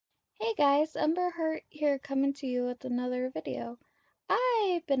Hey guys, Ember Hart here coming to you with another video.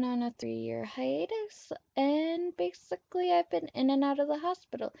 I've been on a 3-year hiatus and basically I've been in and out of the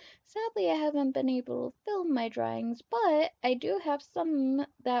hospital. Sadly, I haven't been able to film my drawings, but I do have some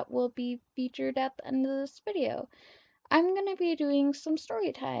that will be featured at the end of this video. I'm going to be doing some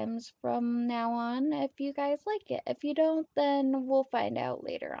story times from now on if you guys like it. If you don't, then we'll find out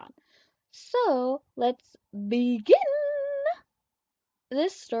later on. So, let's begin!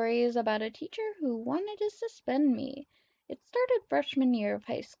 This story is about a teacher who wanted to suspend me. It started freshman year of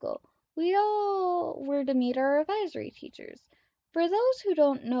high school. We all were to meet our advisory teachers. For those who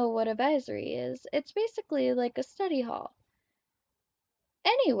don't know what advisory is, it's basically like a study hall.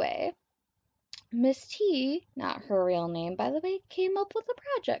 Anyway, Miss T, not her real name by the way, came up with a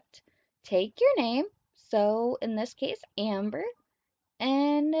project. Take your name, so in this case, Amber,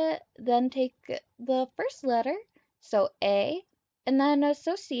 and then take the first letter, so A, and then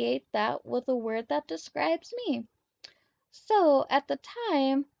associate that with a word that describes me. So at the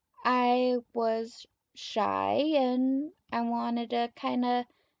time, I was shy and I wanted to kind of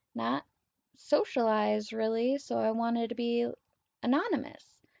not socialize really, so I wanted to be anonymous.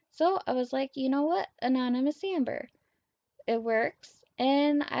 So I was like, you know what? Anonymous Amber. It works,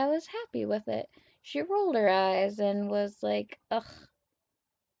 and I was happy with it. She rolled her eyes and was like, ugh,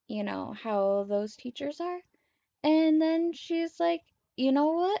 you know, how those teachers are. And then she's like, you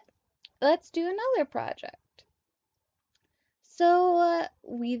know what? Let's do another project. So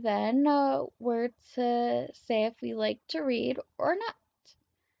we then were to say if we like to read or not.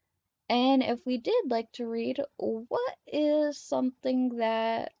 And if we did like to read, what is something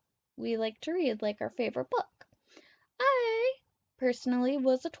that we like to read, like our favorite book? I personally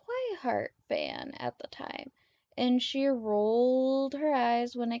was a Twilight fan at the time, and she rolled her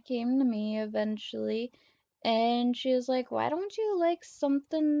eyes when it came to me eventually, and she was like, "Why don't you like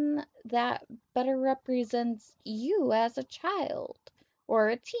something that better represents you as a child or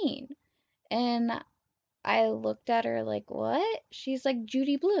a teen?" And I looked at her like, "What?" She's like,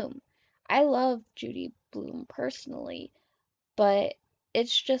 "Judy Blume." I love Judy Blume personally, but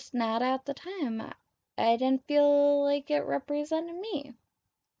it's just not at the time. I didn't feel like it represented me.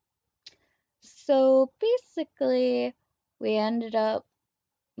 So basically, we ended up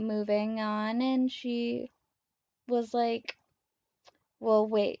moving on, and she was like, "Well,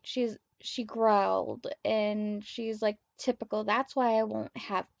 wait." She growled, and she's like, "Typical. That's why I won't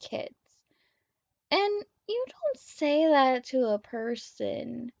have kids." And you don't say that to a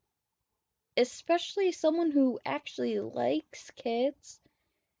person, especially someone who actually likes kids.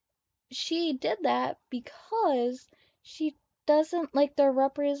 She did that because she doesn't like the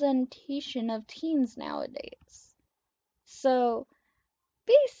representation of teens nowadays. So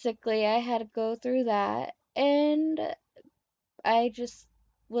basically, I had to go through that, and I just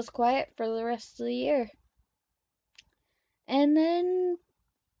was quiet for the rest of the year. And then,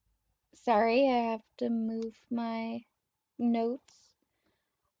 sorry, I have to move my notes.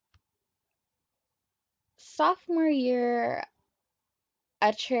 Sophomore year,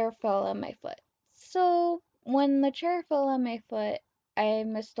 a chair fell on my foot. So when the chair fell on my foot, I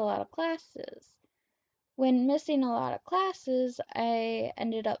missed a lot of classes. When missing a lot of classes, I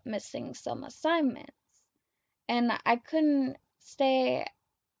ended up missing some assignments. And I couldn't stay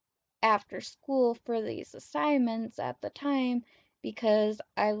after school for these assignments at the time because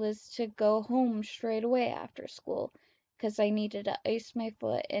I was to go home straight away after school because I needed to ice my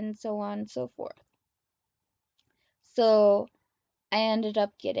foot and so on and so forth. So I ended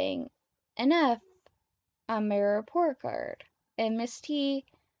up getting an F on my report card. And Miss T,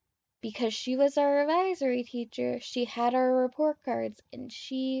 because she was our advisory teacher, she had our report cards, and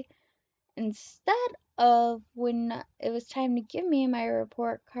she, instead of when it was time to give me my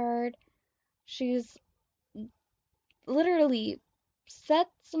report card, she's literally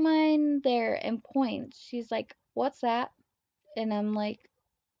sets mine there and points. She's like, "What's that?" And I'm like,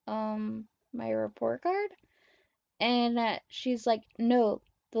 my report card?" And she's like, "No,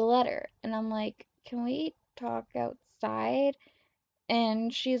 the letter." And I'm like, "Can we talk outside?"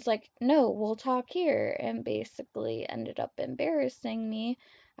 And she's like, "No, we'll talk here." And basically ended up embarrassing me.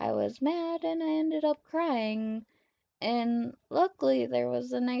 I was mad and I ended up crying. And luckily, there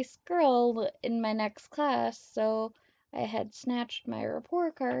was a nice girl in my next class, so I had snatched my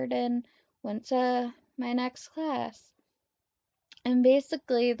report card and went to my next class. And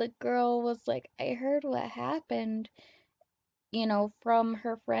basically, the girl was like, "I heard what happened, from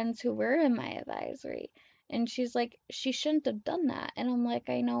her friends who were in my advisory." And she's like, "She shouldn't have done that." And I'm like,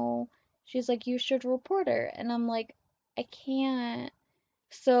 "I know." She's like, "You should report her." And I'm like, "I can't."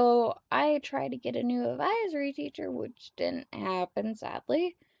 So I tried to get a new advisory teacher, which didn't happen,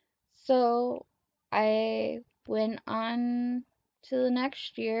 sadly. So I went on to the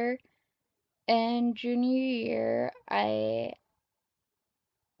next year, and junior year, I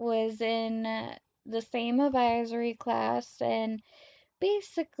was in the same advisory class, and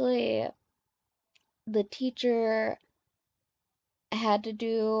basically, the teacher had to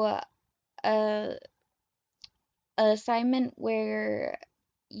do a assignment where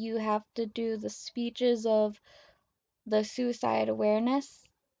you have to do the speeches of the suicide awareness.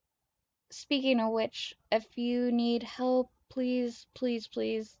 Speaking of which, if you need help, please, please,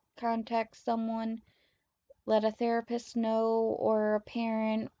 please contact someone. Let a therapist know, or a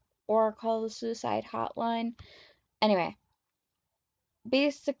parent, or call the suicide hotline. Anyway,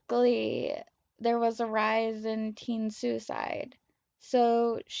 basically, there was a rise in teen suicide.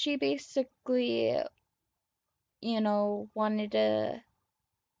 So she basically, wanted to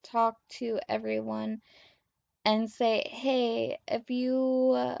talk to everyone and say, hey, if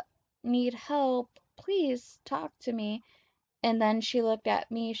you need help, please talk to me. And then she looked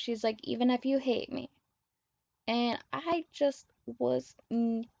at me, she's like, even if you hate me. And I just was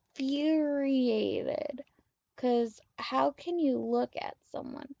infuriated. Because how can you look at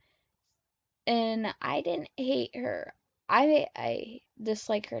someone? And I didn't hate her. I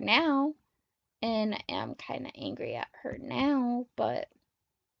dislike her now and am kind of angry at her now, but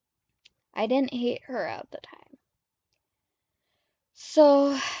I didn't hate her at the time.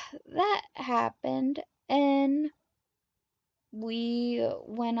 So that happened, and we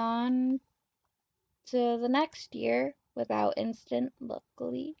went on to the next year without incident,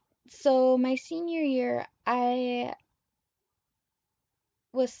 luckily. So my senior year, I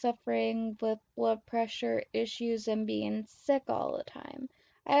was suffering with blood pressure issues and being sick all the time.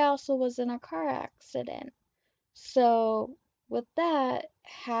 I also was in a car accident. So with that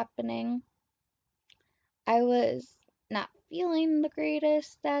happening, I was not feeling the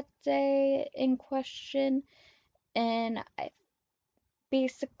greatest that day in question, and I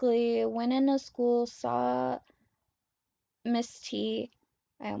basically went into school, saw Miss T.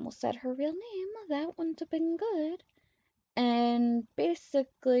 I almost said her real name, that wouldn't have been good. And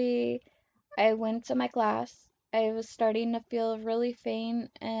basically, I went to my class. I was starting to feel really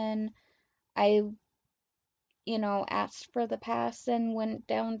faint, and I, asked for the pass and went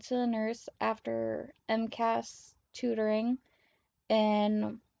down to the nurse after MCAS tutoring.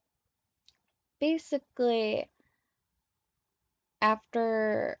 And basically,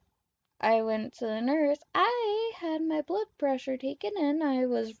 after I went to the nurse, I had my blood pressure taken and I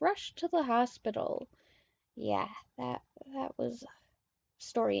was rushed to the hospital. Yeah, that was a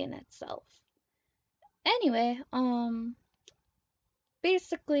story in itself. Anyway,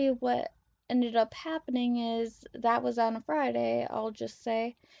 basically what ended up happening is that was on a Friday, I'll just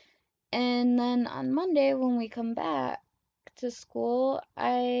say. And then on Monday when we come back to school,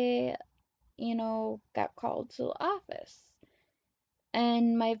 I, got called to the office.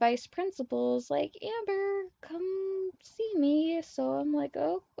 And my vice principal's like, Amber, come see me. So I'm like,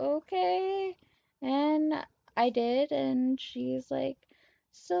 oh, okay. And I did, and she's like,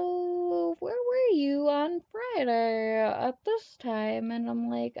 so where were you on Friday at this time? And I'm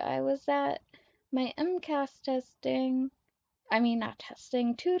like, I was at my MCAS testing. I mean, not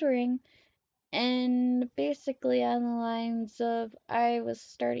testing, tutoring. And basically on the lines of I was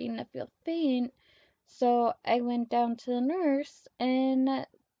starting to feel faint. So I went down to the nurse, and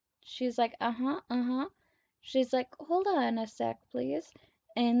she's like, uh-huh, uh-huh. She's like, hold on a sec, please.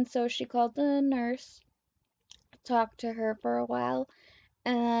 And so she called the nurse, talked to her for a while,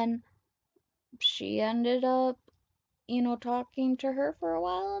 and she ended up, talking to her for a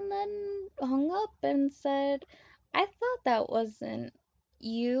while and then hung up and said, I thought that wasn't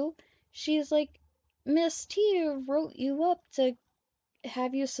you. She's like, Miss T wrote you up to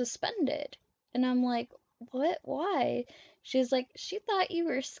have you suspended. And I'm like, what? Why? She's like, she thought you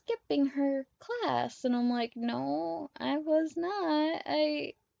were skipping her class. And I'm like, no, I was not.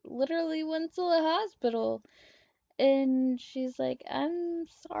 I literally went to the hospital. And she's like, I'm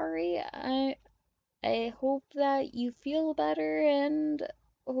sorry. I hope that you feel better and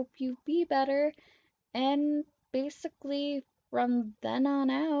hope you be better. And basically, from then on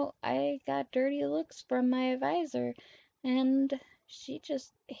out, I got dirty looks from my advisor, and she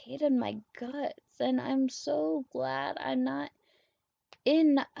just hated my guts. And I'm so glad I'm not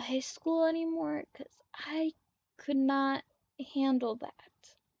in high school anymore because I could not handle that.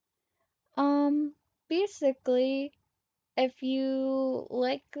 Um, basically, if you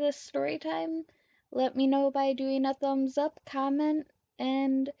like this story time, let me know by doing a thumbs up, comment,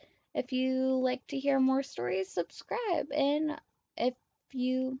 and if you like to hear more stories, subscribe. And if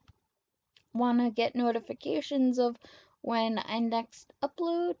you want to get notifications of when I next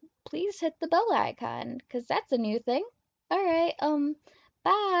upload, please hit the bell icon, 'cause that's a new thing. All right,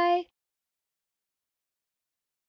 bye.